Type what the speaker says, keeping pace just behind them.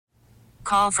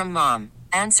Call from mom.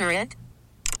 Answer it.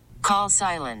 Call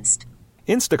silenced.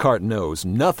 Instacart knows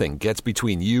nothing gets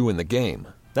between you and the game.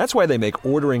 That's why they make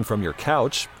ordering from your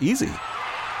couch easy.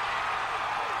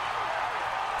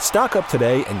 Stock up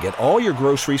today and get all your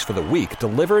groceries for the week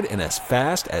delivered in as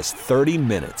fast as 30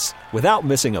 minutes without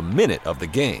missing a minute of the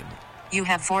game. You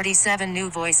have 47 new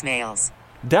voicemails.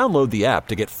 Download the app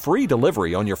to get free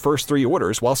delivery on your first 3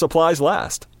 orders while supplies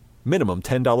last. Minimum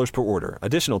 $10 per order.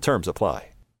 Additional terms apply.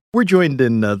 We're joined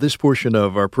in this portion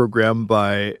of our program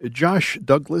by Josh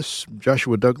Douglas.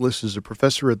 Joshua Douglas is a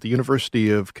professor at the University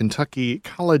of Kentucky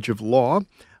College of Law.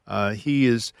 He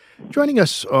is joining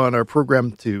us on our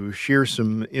program to share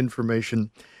some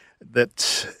information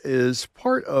that is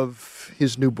part of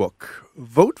his new book,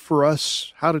 Vote for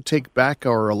Us, How to Take Back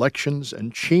Our Elections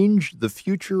and Change the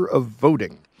Future of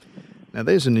Voting. Now,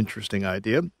 there's an interesting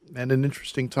idea and an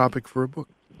interesting topic for a book.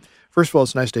 First of all,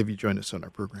 it's nice to have you join us on our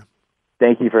program.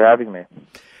 Thank you for having me.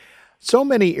 So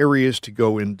many areas to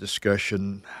go in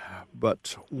discussion,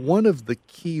 but one of the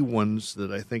key ones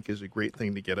that I think is a great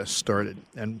thing to get us started,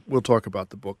 and we'll talk about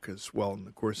the book as well in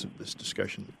the course of this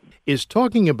discussion, is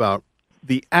talking about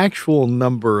the actual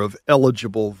number of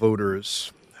eligible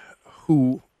voters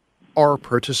who are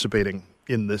participating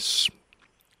in this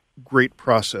great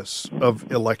process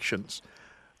of elections.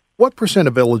 What percent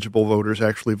of eligible voters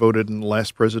actually voted in the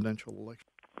last presidential election?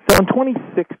 So in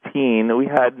 2016, we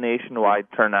had nationwide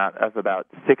turnout of about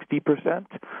 60%.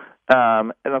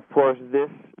 And of course, this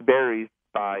varies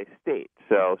by state.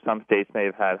 So some states may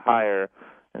have had higher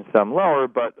and some lower,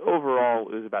 but overall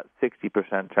it was about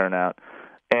 60% turnout.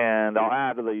 And I'll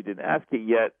add, although you didn't ask it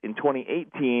yet, in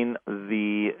 2018,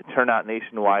 the turnout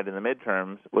nationwide in the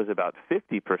midterms was about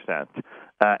 50%.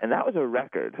 And that was a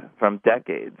record from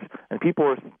decades. And people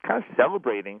were kind of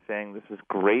celebrating, saying this was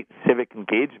great civic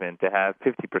engagement to have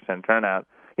 50% turnout.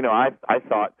 You know, I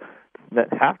thought that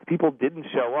half the people didn't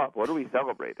show up. What are we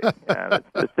celebrating?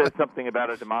 It says something about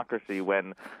a democracy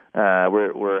when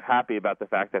we're happy about the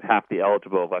fact that half the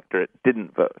eligible electorate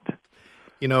didn't vote.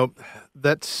 You know,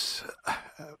 that's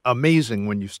amazing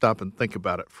when you stop and think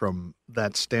about it from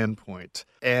that standpoint.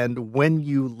 And when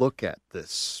you look at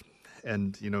this,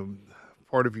 and, you know,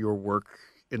 part of your work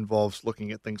involves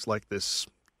looking at things like this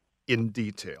in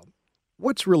detail,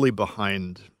 what's really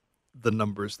behind the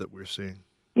numbers that we're seeing?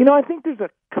 You know, I think there's a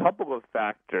couple of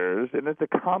factors, and it's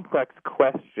a complex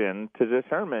question to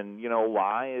determine, you know,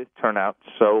 why is turnout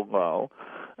so low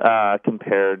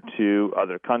compared to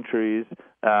other countries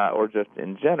or just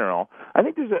in general. I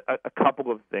think there's a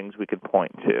couple of things we could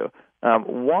point to.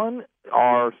 One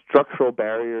are structural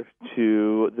barriers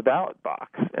to the ballot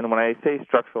box. And when I say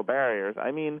structural barriers,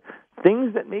 I mean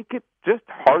things that make it just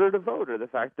harder to vote, or the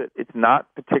fact that it's not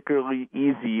particularly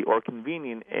easy or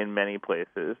convenient in many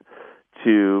places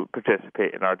to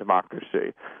participate in our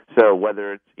democracy. So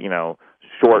whether it's, you know,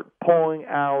 short polling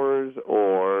hours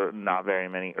or not very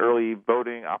many early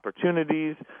voting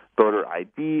opportunities, voter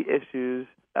ID issues,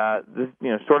 this, you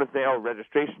know, sort of thing, or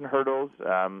registration hurdles.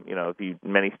 You know,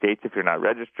 many states, if you're not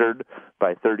registered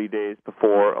by 30 days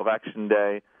before Election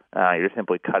Day, you're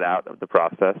simply cut out of the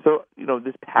process. So, you know,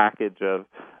 this package of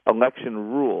election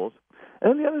rules. And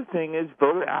then the other thing is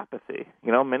voter apathy.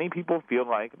 You know, many people feel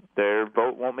like their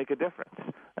vote won't make a difference.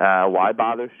 Why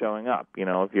bother showing up? You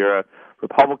know, if you're a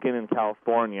Republican in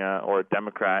California or a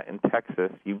Democrat in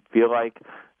Texas, you feel like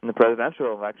in the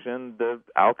presidential election, the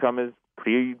outcome is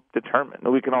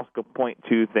predetermined. We can also point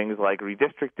to things like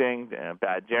redistricting,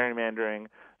 bad gerrymandering,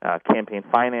 campaign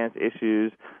finance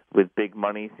issues with big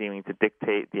money seeming to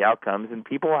dictate the outcomes. And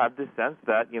people have this sense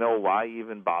that, you know, why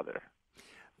even bother?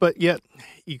 But yet,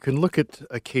 you can look at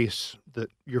a case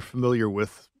that you're familiar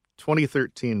with,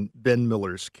 2013 Ben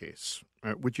Miller's case.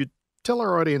 Would you tell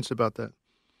our audience about that?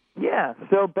 Yeah,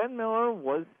 so Ben Miller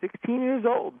was 16 years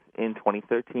old in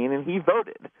 2013, and he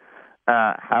voted.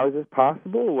 How is this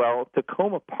possible? Well,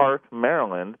 Tacoma Park,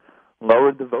 Maryland,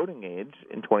 lowered the voting age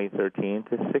in 2013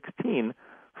 to 16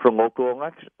 for local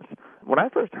elections. When I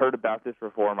first heard about this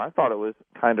reform, I thought it was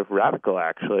kind of radical,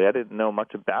 actually. I didn't know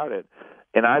much about it.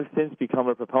 And I've since become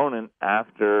a proponent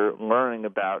after learning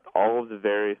about all of the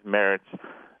various merits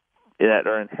that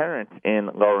are inherent in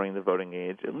lowering the voting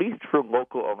age, at least for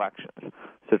local elections.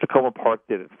 So Tacoma Park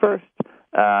did it first,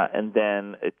 and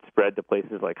then it spread to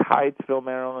places like Hyattsville,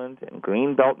 Maryland, and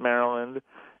Greenbelt, Maryland,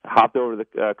 hopped over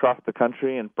across the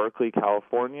country in Berkeley,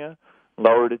 California,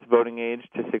 lowered its voting age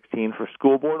to 16 for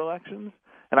school board elections.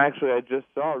 And actually, I just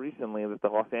saw recently that the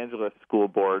Los Angeles School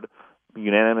Board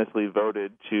unanimously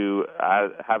voted to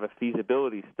have a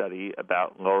feasibility study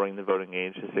about lowering the voting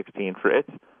age to 16 for its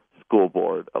school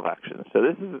board elections. So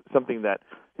this is something that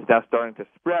is now starting to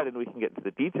spread, and we can get into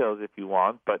the details if you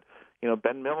want. But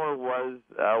Ben Miller was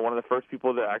one of the first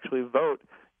people to actually vote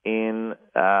in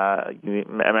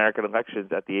American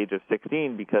elections at the age of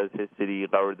 16 because his city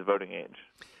lowered the voting age.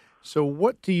 So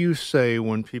what do you say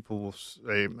when people will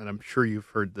say, and I'm sure you've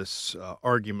heard this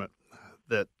argument,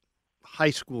 that high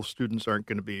school students aren't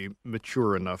going to be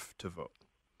mature enough to vote?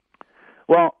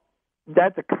 Well,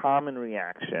 that's a common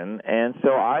reaction, and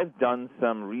so I've done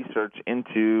some research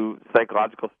into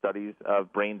psychological studies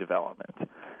of brain development.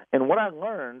 And what I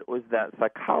learned was that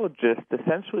psychologists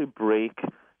essentially break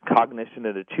cognition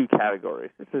into two categories.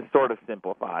 This is sort of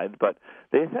simplified, but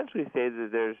they essentially say that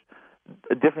there's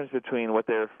a difference between what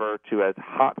they refer to as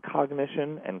hot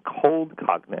cognition and cold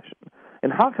cognition.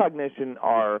 And hot cognition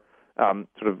are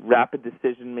sort of rapid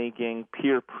decision-making,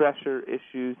 peer pressure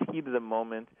issues, heat of the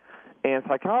moment. And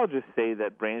psychologists say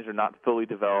that brains are not fully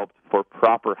developed for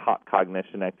proper hot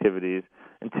cognition activities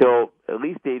until at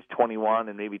least age 21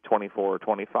 and maybe 24 or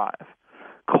 25.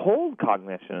 Cold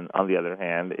cognition, on the other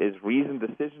hand, is reasoned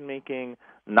decision-making,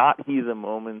 not heat of the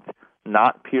moment,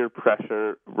 not peer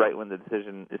pressure right when the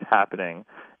decision is happening.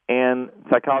 And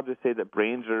psychologists say that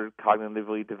brains are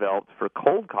cognitively developed for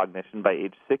cold cognition by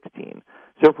age 16.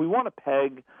 So if we want to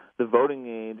peg the voting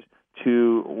age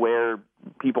to where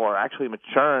people are actually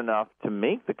mature enough to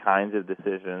make the kinds of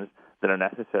decisions that are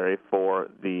necessary for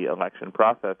the election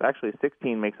process, actually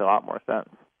 16 makes a lot more sense.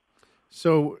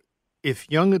 So if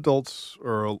young adults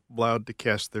are allowed to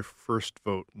cast their first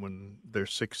vote when they're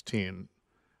 16,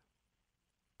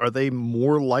 are they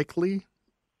more likely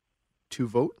to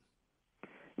vote?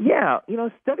 Yeah,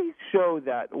 studies show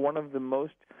that one of the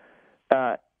most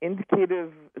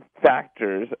indicative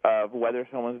factors of whether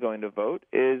someone's going to vote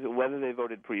is whether they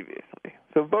voted previously.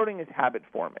 So voting is habit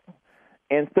forming.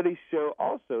 And studies show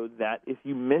also that if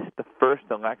you miss the first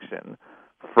election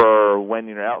from when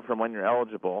you're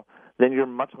eligible, then you're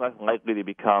much less likely to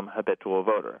become a habitual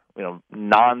voter.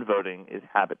 Non-voting is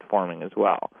habit forming as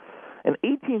well. And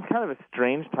 18 is kind of a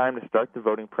strange time to start the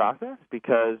voting process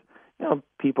because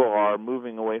people are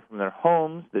moving away from their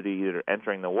homes. They're either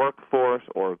entering the workforce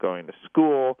or going to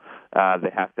school.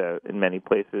 They have to, in many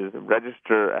places,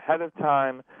 register ahead of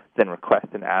time, then request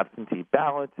an absentee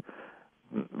ballot,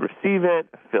 receive it,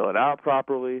 fill it out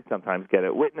properly, sometimes get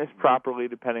it witnessed properly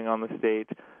depending on the state,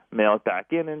 mail it back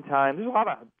in time. There's a lot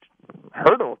of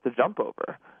hurdles to jump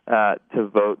over to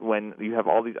vote when you have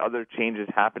all these other changes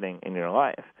happening in your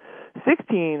life.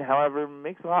 16, however,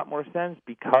 makes a lot more sense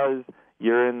because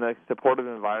you're in the supportive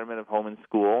environment of home and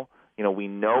school. We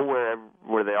know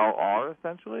where they all are,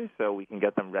 essentially, so we can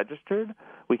get them registered.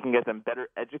 We can get them better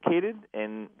educated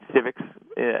in civics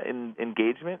in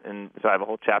engagement. And so I have a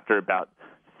whole chapter about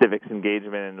civics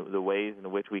engagement and the ways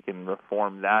in which we can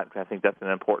reform that, because I think that's an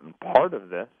important part of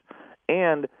this.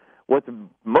 And what's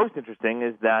most interesting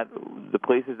is that the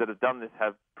places that have done this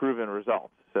have proven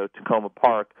results. So Tacoma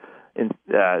Park,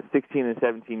 16 and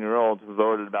 17-year-olds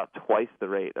voted about twice the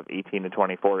rate of 18 to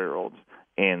 24-year-olds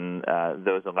in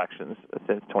those elections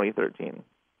since 2013.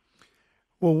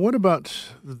 Well, what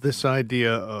about this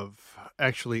idea of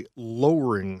actually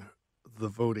lowering the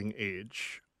voting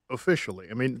age officially?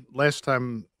 I mean, last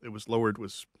time it was lowered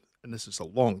was, and this is a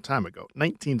long time ago,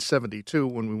 1972,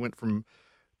 when we went from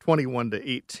 21 to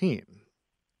 18.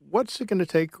 What's it going to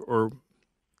take, or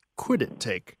could it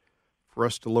take, for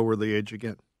us to lower the age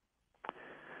again?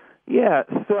 Yeah,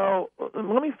 so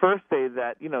let me first say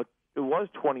that, it was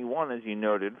 21, as you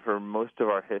noted, for most of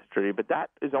our history, but that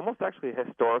is almost actually a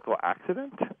historical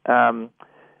accident.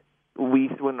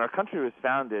 When our country was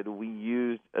founded, we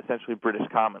used essentially British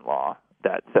common law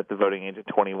that set the voting age at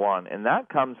 21, and that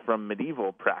comes from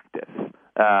medieval practice,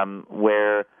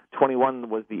 where 21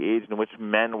 was the age in which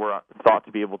men were thought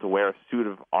to be able to wear a suit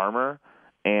of armor,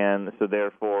 and so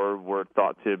therefore were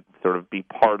thought to sort of be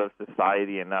part of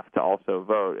society enough to also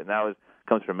vote. And that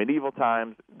comes from medieval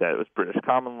times. That was British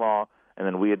common law, and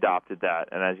then we adopted that.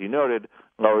 And as you noted,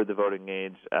 lowered the voting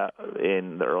age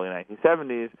in the early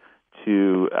 1970s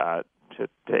to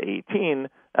 18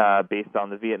 based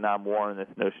on the Vietnam War and this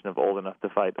notion of old enough to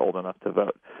fight, old enough to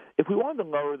vote. If we wanted to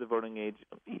lower the voting age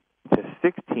to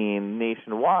 16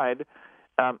 nationwide,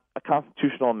 a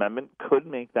constitutional amendment could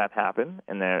make that happen,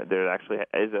 and there actually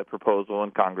is a proposal in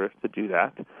Congress to do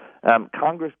that.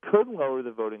 Congress could lower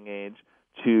the voting age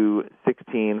to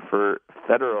 16 for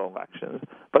federal elections,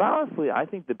 but honestly, I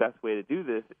think the best way to do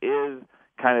this is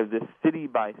kind of this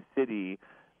city-by-city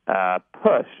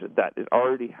push that is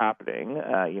already happening.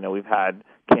 We've had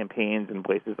campaigns in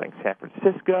places like San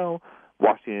Francisco,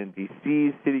 Washington,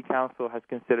 D.C. City Council has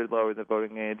considered lowering the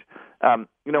voting age.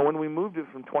 When we moved it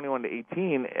from 21 to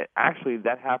 18, actually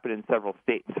that happened in several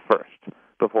states first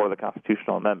before the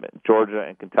constitutional amendment. Georgia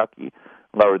and Kentucky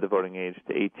lowered the voting age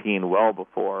to 18 well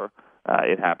before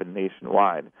it happened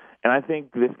nationwide. And I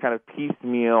think this kind of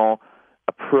piecemeal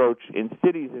approach in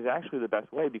cities is actually the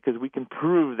best way, because we can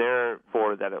prove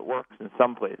therefore that it works in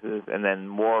some places, and then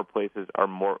more places are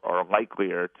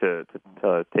likelier to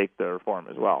take the reform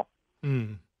as well.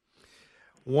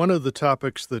 One of the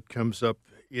topics that comes up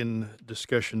in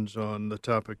discussions on the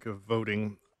topic of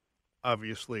voting,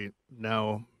 obviously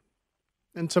now,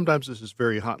 and sometimes this is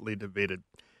very hotly debated,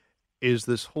 is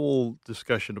this whole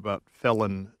discussion about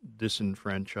felon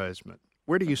disenfranchisement.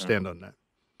 Where do you stand on that?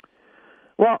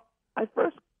 Well, I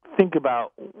first think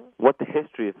about what the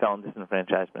history of felon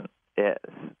disenfranchisement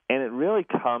is. And it really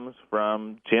comes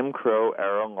from Jim Crow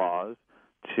era laws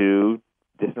to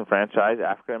disenfranchise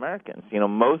African Americans.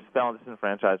 Most felon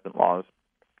disenfranchisement laws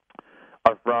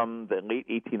are from the late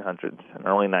 1800s and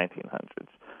early 1900s,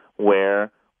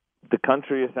 where the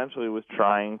country essentially was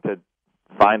trying to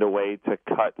find a way to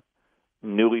cut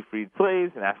newly freed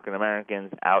slaves and African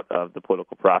Americans out of the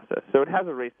political process. So it has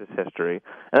a racist history,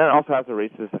 and it also has a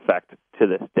racist effect to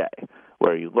this day,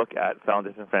 where you look at felon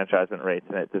disenfranchisement rates,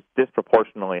 and it just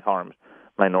disproportionately harms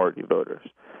minority voters.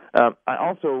 I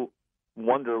also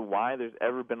wonder why there's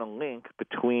ever been a link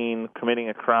between committing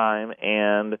a crime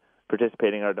and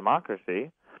participating in our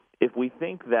democracy. If we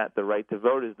think that the right to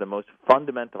vote is the most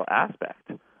fundamental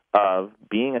aspect of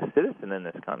being a citizen in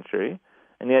this country,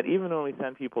 and yet even when we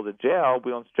send people to jail,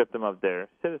 we don't strip them of their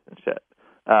citizenship.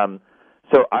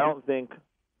 So I don't think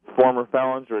former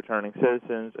felons or returning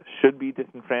citizens should be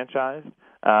disenfranchised.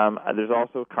 There's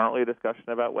also currently a discussion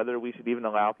about whether we should even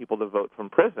allow people to vote from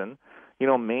prison.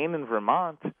 Maine and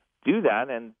Vermont do that,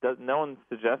 and no one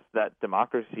suggests that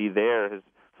democracy there has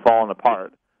fallen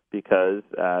apart because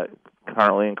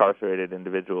currently incarcerated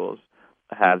individuals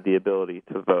have the ability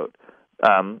to vote.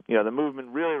 The movement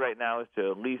really right now is to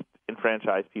at least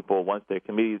enfranchise people once they've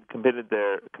completed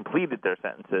their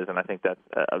sentences, and I think that's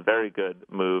a very good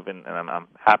move, and I'm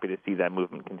happy to see that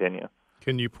movement continue.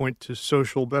 Can you point to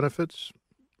social benefits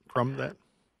from that?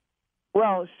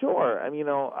 Well, sure.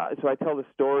 So I tell the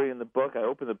story in the book. I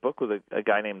open the book with a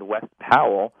guy named Wes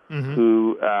Powell,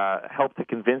 who helped to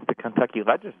convince the Kentucky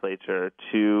legislature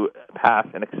to pass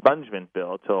an expungement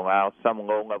bill to allow some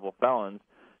low-level felons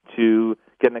to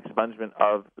get an expungement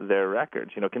of their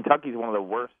records. Kentucky is one of the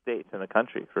worst states in the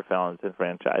country for felon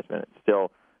disenfranchisement. It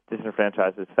still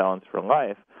disenfranchises felons for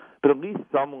life. But at least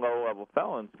some low-level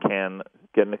felons can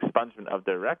get an expungement of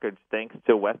their records thanks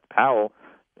to Wes Powell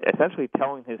essentially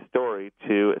telling his story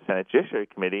to a Senate Judiciary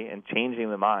Committee and changing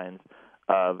the minds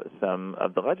of some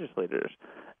of the legislators.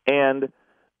 And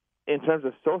in terms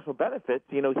of social benefits,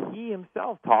 he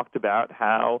himself talked about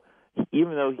how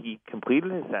even though he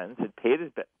completed his sentence, had paid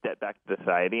his debt back to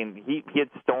society, and he had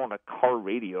stolen a car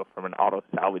radio from an auto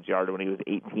salvage yard when he was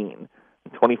 18.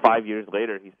 And 25 years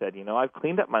later, he said, I've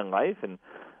cleaned up my life, and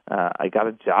I got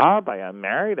a job, I got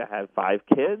married, I have 5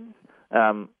 kids.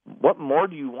 What more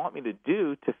do you want me to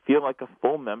do to feel like a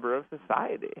full member of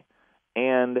society?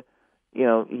 And,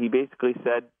 he basically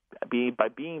said, by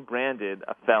being branded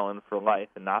a felon for life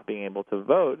and not being able to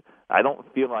vote, I don't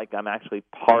feel like I'm actually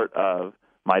part of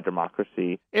my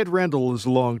democracy. Ed Randall is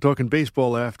along talking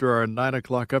baseball after our 9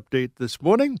 o'clock update this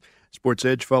morning. Sports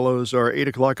Edge follows our 8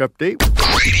 o'clock update.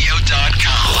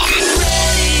 Radio.com.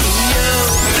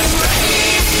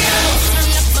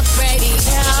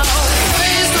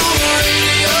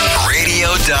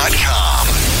 Radio.com.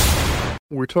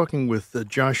 We're talking with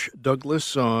Josh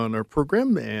Douglas on our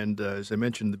program, and as I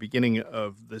mentioned at the beginning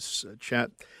of this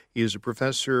chat, he is a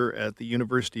professor at the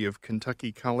University of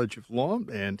Kentucky College of Law,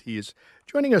 and he is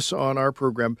joining us on our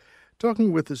program,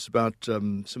 talking with us about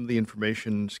some of the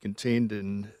information contained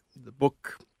in the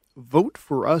book, Vote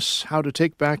for Us, How to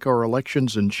Take Back Our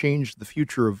Elections and Change the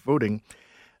Future of Voting.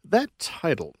 That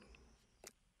title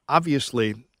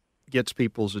obviously gets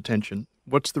people's attention.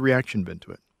 What's the reaction been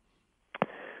to it?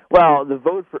 Well, the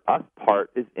Vote for Us part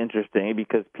is interesting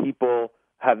because people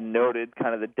have noted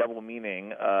kind of the double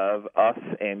meaning of us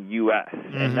and U.S.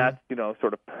 And that's,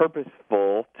 sort of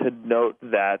purposeful to note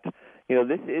that,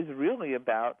 this is really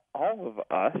about all of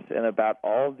us and about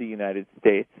all of the United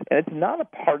States. And it's not a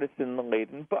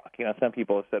partisan-laden book. Some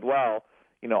people have said, well,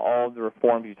 all of the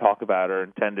reforms you talk about are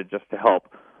intended just to help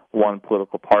one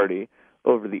political party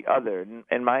over the other.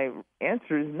 And my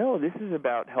answer is no, this is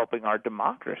about helping our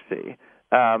democracy.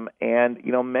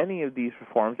 Many of these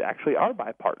reforms actually are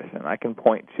bipartisan. I can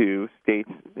point to states,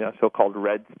 so-called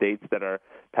red states that are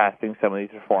passing some of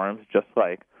these reforms, just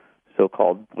like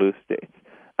so-called blue states.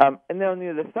 And then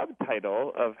the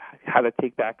subtitle of how to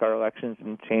take back our elections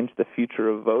and change the future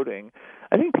of voting,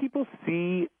 I think people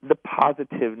see the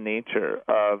positive nature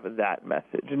of that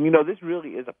message. And, this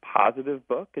really is a positive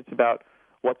book. It's about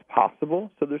what's possible.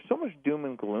 So there's so much doom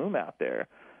and gloom out there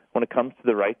when it comes to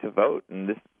the right to vote and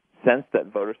this sense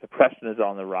that voter suppression is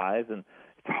on the rise and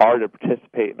it's hard to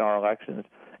participate in our elections.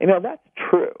 That's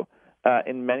true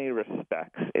in many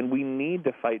respects, and we need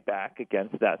to fight back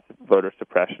against that voter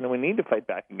suppression, and we need to fight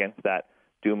back against that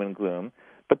doom and gloom.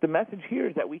 But the message here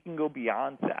is that we can go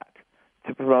beyond that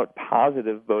to promote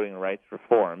positive voting rights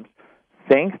reforms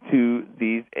thanks to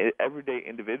these everyday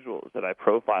individuals that I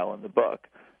profile in the book.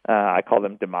 I call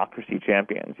them democracy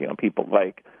champions, people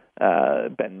like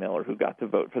Ben Miller, who got to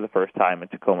vote for the first time in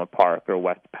Tacoma Park, or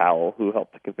Wes Powell, who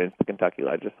helped to convince the Kentucky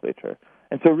legislature.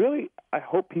 And so really, I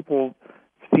hope people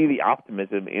see the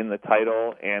optimism in the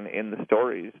title and in the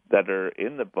stories that are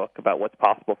in the book about what's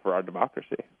possible for our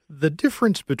democracy. The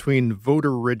difference between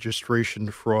voter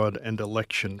registration fraud and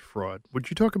election fraud, would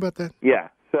you talk about that? Yeah.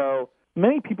 So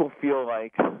many people feel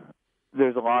like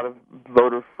there's a lot of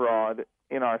voter fraud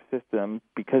in our system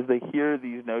because they hear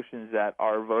these notions that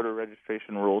our voter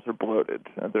registration rules are bloated,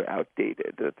 they're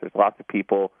outdated, that there's lots of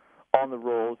people on the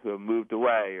rolls who have moved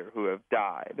away or who have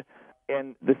died.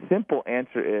 And the simple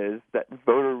answer is that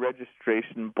voter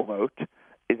registration bloat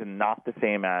is not the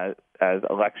same as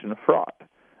election fraud.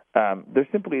 There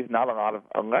simply is not a lot of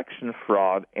election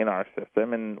fraud in our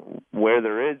system, and where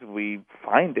there is, we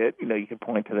find it. You can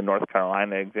point to the North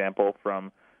Carolina example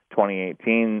from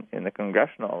 2018 in the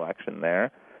congressional election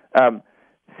there.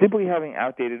 Simply having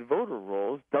outdated voter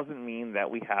rolls doesn't mean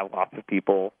that we have lots of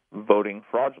people voting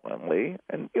fraudulently.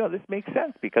 And, this makes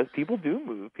sense because people do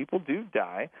move, people do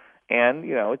die, and,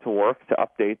 it's work to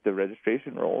update the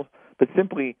registration rolls. But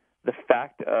simply the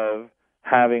fact of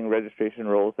having registration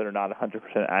rolls that are not 100%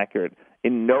 accurate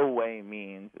in no way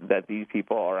means that these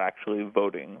people are actually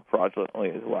voting fraudulently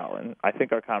as well. And I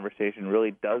think our conversation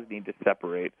really does need to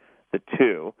separate the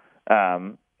two.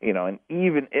 And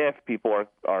even if people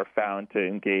are found to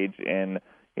engage in,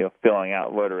 filling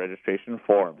out voter registration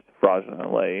forms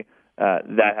fraudulently,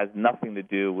 that has nothing to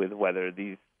do with whether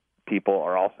these people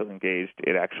are also engaged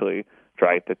in actually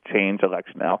trying to change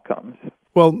election outcomes.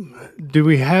 Well, do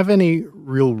we have any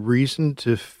real reason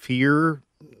to fear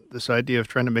this idea of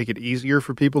trying to make it easier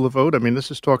for people to vote? I mean, this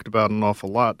is talked about an awful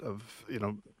lot of,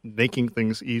 making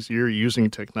things easier, using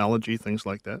technology, things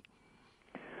like that.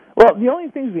 Well, the only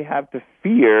things we have to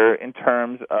fear in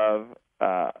terms of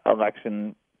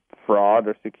election fraud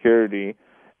or security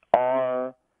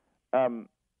are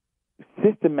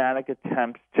systematic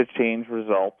attempts to change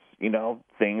results,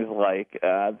 things like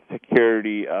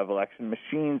security of election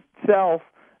machines itself,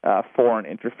 foreign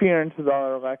interference with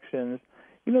our elections,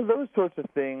 those sorts of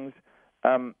things.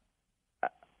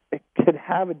 It could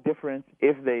have a difference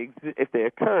if they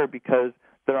occur because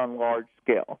they're on large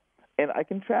scale. And I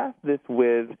contrast this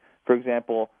with, for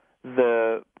example,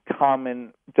 the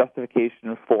common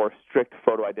justification for strict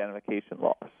photo identification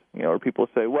laws, where people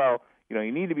say, well,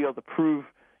 you need to be able to prove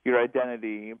your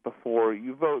identity before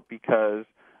you vote because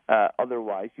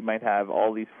otherwise you might have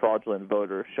all these fraudulent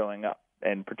voters showing up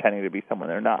and pretending to be someone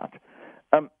they're not.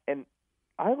 And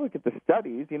I look at the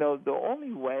studies, the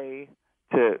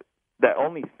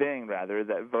only thing that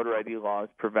voter ID laws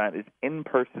prevent is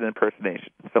in-person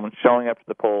impersonation, someone showing up to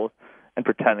the polls and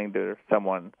pretending they're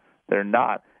someone they're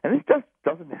not. And this just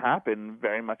doesn't happen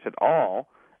very much at all,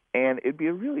 and it'd be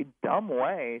a really dumb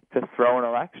way to throw an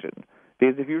election.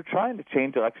 Because if you're trying to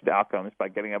change election outcomes by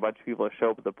getting a bunch of people to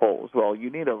show up at the polls, well, you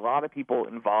need a lot of people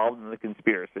involved in the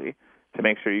conspiracy to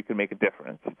make sure you can make a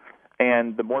difference.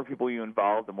 And the more people you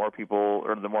involve, the more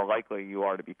likely you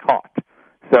are to be caught.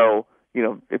 So,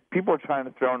 if people are trying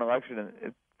to throw an election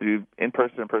through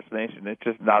in-person impersonation, it's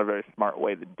just not a very smart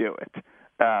way to do it.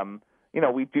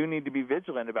 We do need to be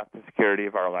vigilant about the security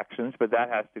of our elections, but that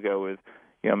has to go with,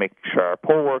 making sure our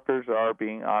poll workers are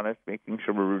being honest, making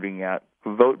sure we're rooting out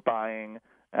vote buying,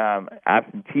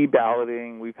 absentee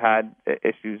balloting. We've had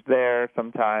issues there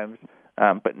sometimes,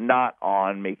 but not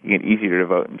on making it easier to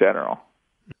vote in general.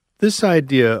 This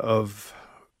idea of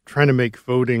trying to make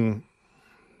voting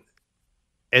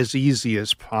as easy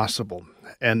as possible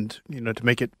and, to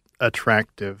make it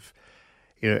attractive.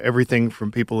 Everything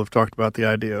from people have talked about the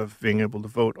idea of being able to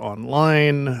vote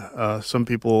online. Some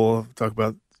people talk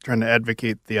about trying to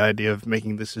advocate the idea of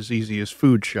making this as easy as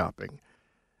food shopping.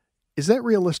 Is that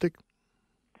realistic?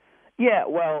 Yeah,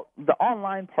 well, the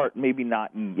online part maybe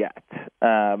not yet.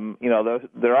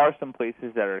 There are some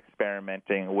places that are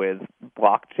experimenting with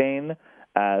blockchain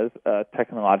as a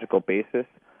technological basis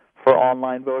for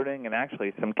online voting, and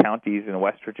actually some counties in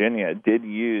West Virginia did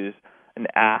use an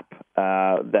app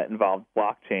that involved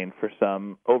blockchain for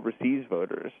some overseas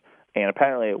voters, and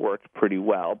apparently it worked pretty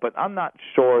well. But I'm not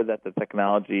sure that the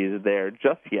technology is there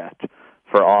just yet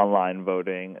for online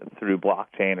voting through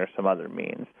blockchain or some other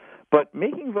means. But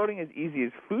making voting as easy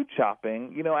as food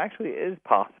shopping, actually is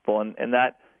possible, and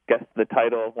that gets the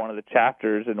title of one of the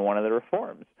chapters in one of the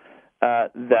reforms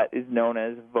that is known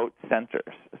as vote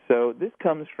centers. So this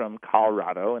comes from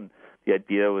Colorado, and the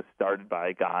idea was started by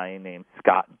a guy named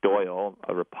Scott Doyle,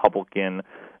 a Republican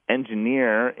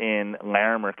engineer in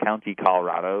Larimer County,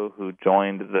 Colorado, who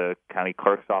joined the county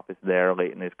clerk's office there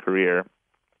late in his career.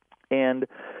 And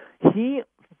he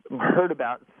heard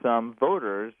about some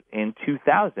voters in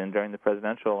 2000, during the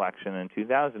presidential election in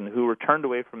 2000, who were turned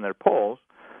away from their polls.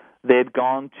 They had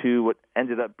gone to what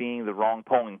ended up being the wrong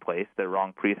polling place, their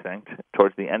wrong precinct,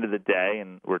 towards the end of the day,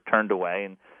 and were turned away,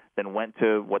 and then went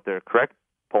to what their correct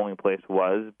polling place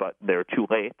was, but they were too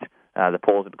late. The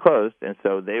polls had closed, and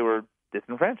so they were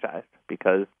disenfranchised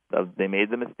because they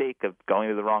made the mistake of going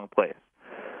to the wrong place.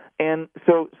 And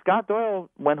so Scott Doyle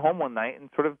went home one night and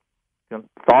sort of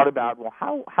thought about, well,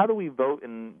 how do we vote,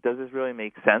 and does this really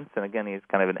make sense? And again, he's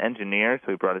kind of an engineer,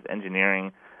 so he brought his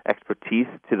engineering expertise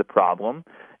to the problem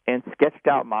and sketched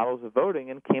out models of voting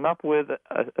and came up with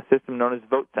a system known as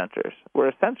vote centers, where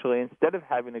essentially instead of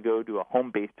having to go to a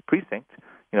home-based precinct,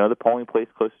 the polling place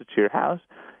closest to your house,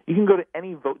 you can go to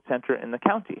any vote center in the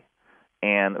county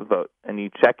and vote. And you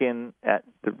check in at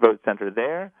the vote center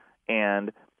there,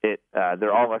 and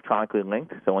they're all electronically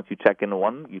linked, so once you check into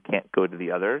one, you can't go to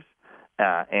the others.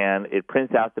 And it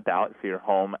prints out the ballot for your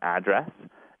home address.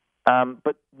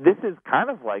 But this is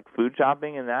kind of like food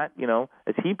shopping in that,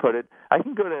 as he put it, I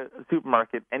can go to a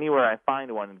supermarket anywhere I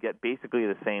find one and get basically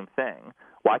the same thing.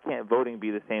 Why can't voting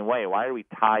be the same way? Why are we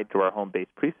tied to our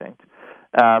home-based precinct?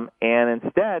 And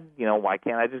instead, why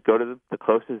can't I just go to the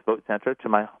closest vote center to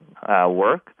my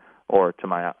work or to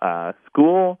my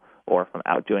school or if I'm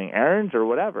out doing errands or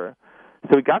whatever?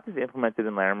 So we got this implemented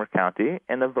in Larimer County,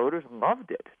 and the voters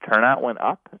loved it. Turnout went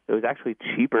up. It was actually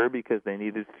cheaper because they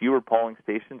needed fewer polling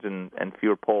stations and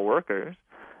fewer poll workers.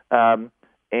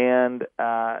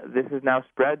 This is now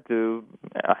spread to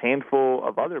a handful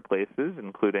of other places,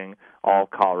 including all of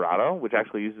Colorado, which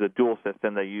actually uses a dual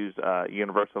system. They use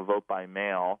universal vote by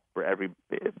mail, where every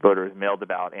voter is mailed a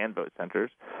ballot and vote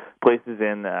centers. Places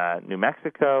in New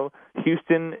Mexico.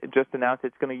 Houston just announced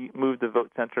it's going to move the vote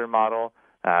center model.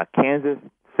 Kansas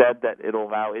said that it'll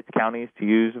allow its counties to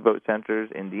use vote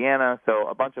centers. Indiana, so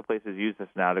a bunch of places use this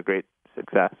now to great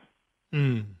success.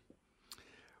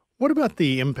 What about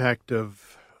the impact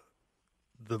of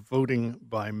the voting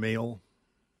by mail?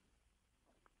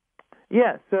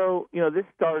 Yeah, so, this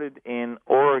started in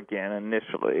Oregon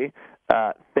initially,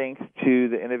 thanks to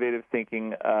the innovative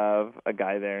thinking of a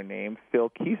guy there named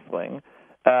Phil Kiesling.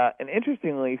 And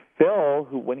interestingly, Phil,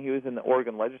 who when he was in the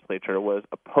Oregon legislature, was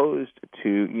opposed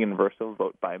to universal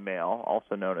vote by mail,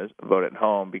 also known as vote at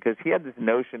home, because he had this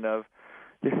notion of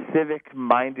the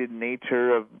civic-minded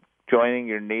nature of joining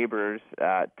your neighbors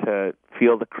to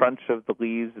feel the crunch of the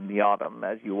leaves in the autumn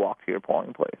as you walk to your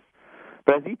polling place.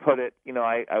 But as he put it,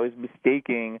 I was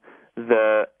mistaking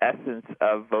the essence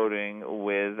of voting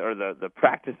with, or the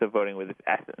practice of voting with its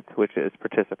essence, which is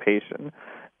participation.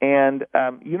 And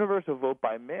universal vote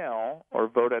by mail or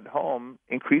vote at home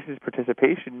increases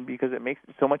participation because it makes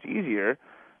it so much easier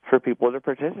for people to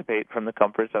participate from the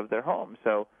comforts of their home.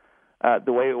 So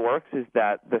the way it works is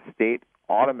that the state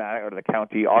or the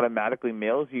county automatically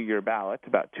mails you your ballot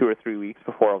about 2 or 3 weeks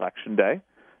before Election Day.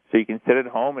 So you can sit at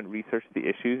home and research the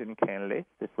issues and candidates.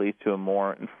 This leads to a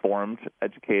more informed,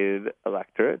 educated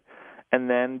electorate. And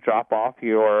then drop off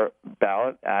your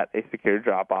ballot at a secure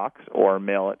drop box or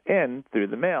mail it in through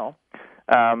the mail.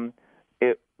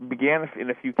 It began in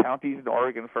a few counties in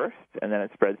Oregon first, and then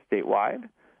it spread statewide.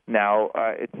 Now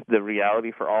it's the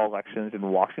reality for all elections in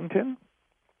Washington,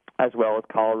 as well as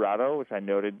Colorado, which I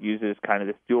noted uses kind of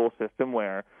this dual system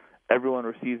where everyone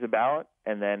receives a ballot,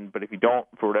 but if you don't,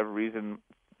 for whatever reason,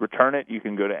 return it, you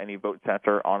can go to any vote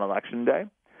center on Election Day.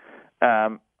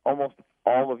 Almost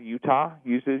all of Utah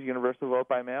uses universal vote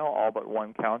by mail, all but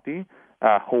one county.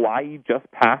 Hawaii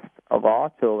just passed a law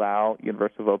to allow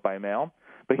universal vote by mail.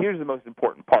 But here's the most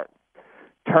important part.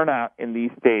 Turnout in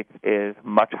these states is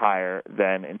much higher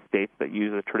than in states that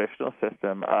use a traditional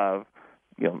system of,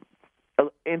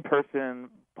 in-person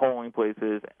polling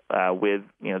places with,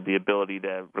 the ability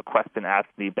to request an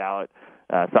absentee ballot.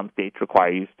 Some states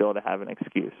require you still to have an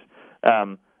excuse.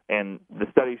 And the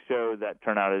studies show that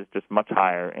turnout is just much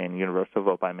higher in universal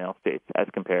vote by mail states as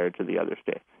compared to the other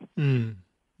states.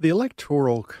 The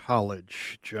Electoral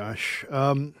College, Josh,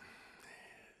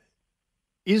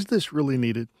 is this really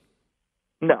needed?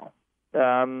 No.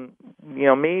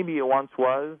 Maybe it once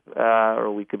was,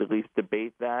 or we could at least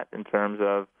debate that in terms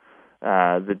of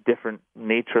the different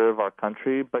nature of our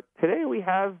country. But today we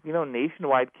have,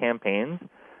 nationwide campaigns,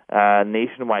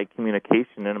 nationwide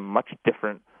communication in a much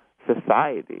different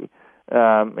society.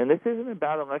 And this isn't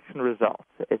about election results.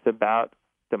 It's about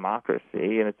democracy,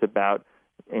 and it's about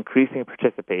increasing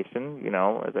participation.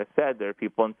 As I said, there are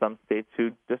people in some states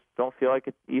who just don't feel like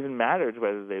it even matters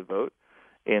whether they vote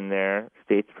in their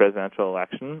state's presidential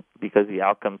election because the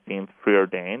outcome seems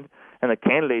preordained, and the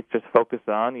candidates just focus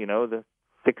on, the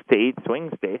 6 to 8 swing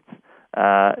states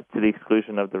to the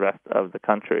exclusion of the rest of the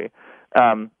country.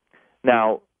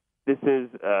 Now, this is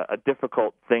a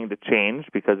difficult thing to change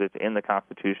because it's in the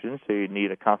Constitution, so you need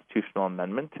a constitutional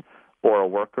amendment or a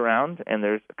workaround, and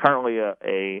there's currently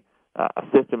a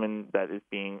system that is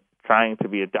trying to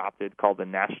be adopted called the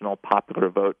National Popular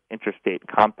Vote Interstate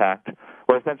Compact,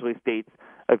 where essentially states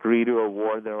agree to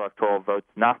award their electoral votes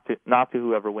not to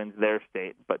whoever wins their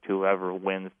state, but to whoever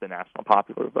wins the national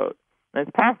popular vote. And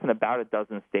it's passed in about a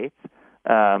dozen states.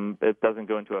 It doesn't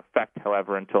go into effect,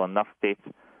 however, until enough states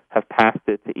have passed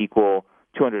it to equal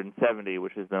 270,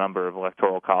 which is the number of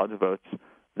electoral college votes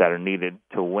that are needed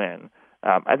to win.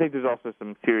 I think there's also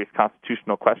some serious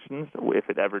constitutional questions if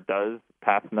it ever does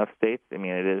pass enough states. I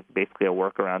mean, it is basically a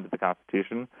workaround of the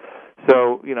Constitution.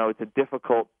 So, it's a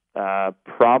difficult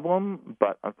problem,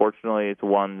 but unfortunately it's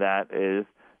one that is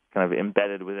kind of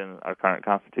embedded within our current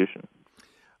Constitution.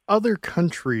 Other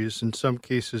countries, in some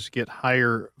cases, get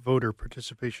higher voter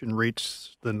participation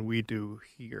rates than we do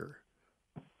here.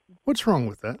 What's wrong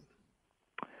with that?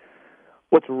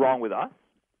 What's wrong with us?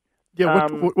 Yeah,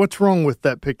 what's wrong with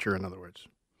that picture, in other words?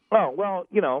 Well,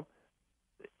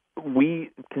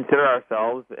 we consider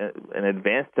ourselves an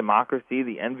advanced democracy,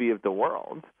 the envy of the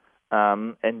world,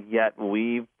 and yet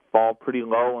we fall pretty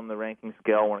low on the ranking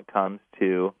scale when it comes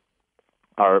to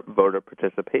our voter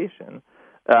participation.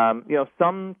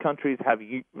 Some countries have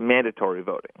mandatory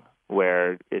voting,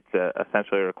 where it's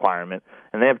essentially a requirement,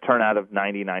 and they have turnout of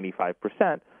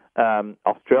 90-95%.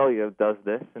 Australia does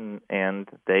this, and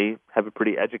they have a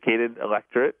pretty educated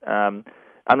electorate. I'm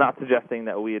not suggesting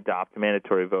that we adopt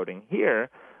mandatory voting here,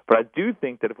 but I do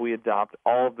think that if we adopt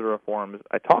all of the reforms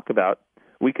I talk about,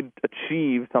 we could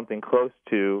achieve something close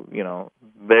to,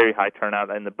 very high turnout.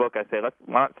 In the book, I say let's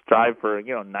not strive for,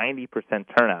 90%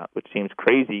 turnout, which seems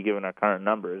crazy given our current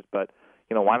numbers, but,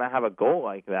 why not have a goal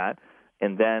like that?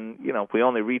 And then, if we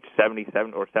only reach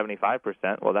 77 or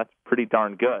 75%, well, that's pretty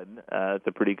darn good. It's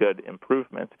a pretty good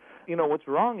improvement. What's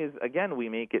wrong is, again, we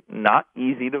make it not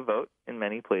easy to vote in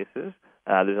many places.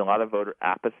 There's a lot of voter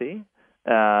apathy.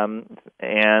 And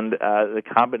the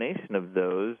combination of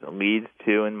those leads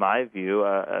to, in my view,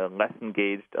 a less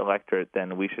engaged electorate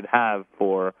than we should have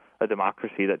for a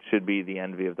democracy that should be the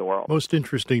envy of the world. Most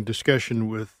interesting discussion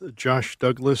with Josh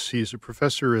Douglas. He's a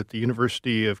professor at the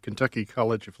University of Kentucky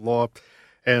College of Law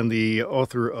and the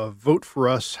author of Vote for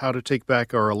Us, How to Take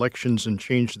Back Our Elections and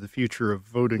Change the Future of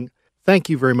Voting. Thank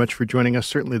you very much for joining us.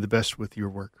 Certainly the best with your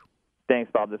work.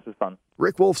 Thanks, Bob. This was fun.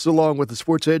 Rick Wolf's along with the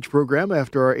Sports Edge program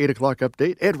after our 8 o'clock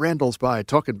update. Ed Randall's by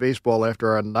talking baseball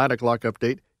after our 9 o'clock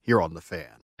update here on The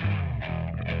Fan.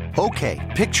 Okay,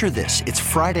 picture this. It's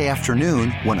Friday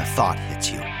afternoon when a thought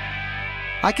hits you.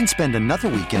 I can spend another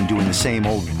weekend doing the same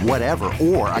old whatever,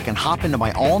 or I can hop into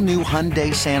my all-new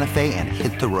Hyundai Santa Fe and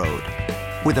hit the road.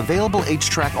 With available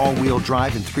H-Track all-wheel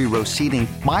drive and 3-row seating,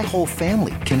 my whole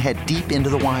family can head deep into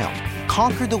the wild.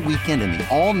 Conquer the weekend in the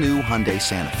all-new Hyundai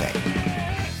Santa Fe.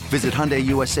 Visit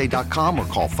HyundaiUSA.com or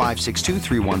call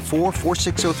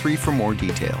 562-314-4603 for more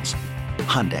details.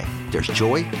 Hyundai, there's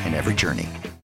joy in every journey.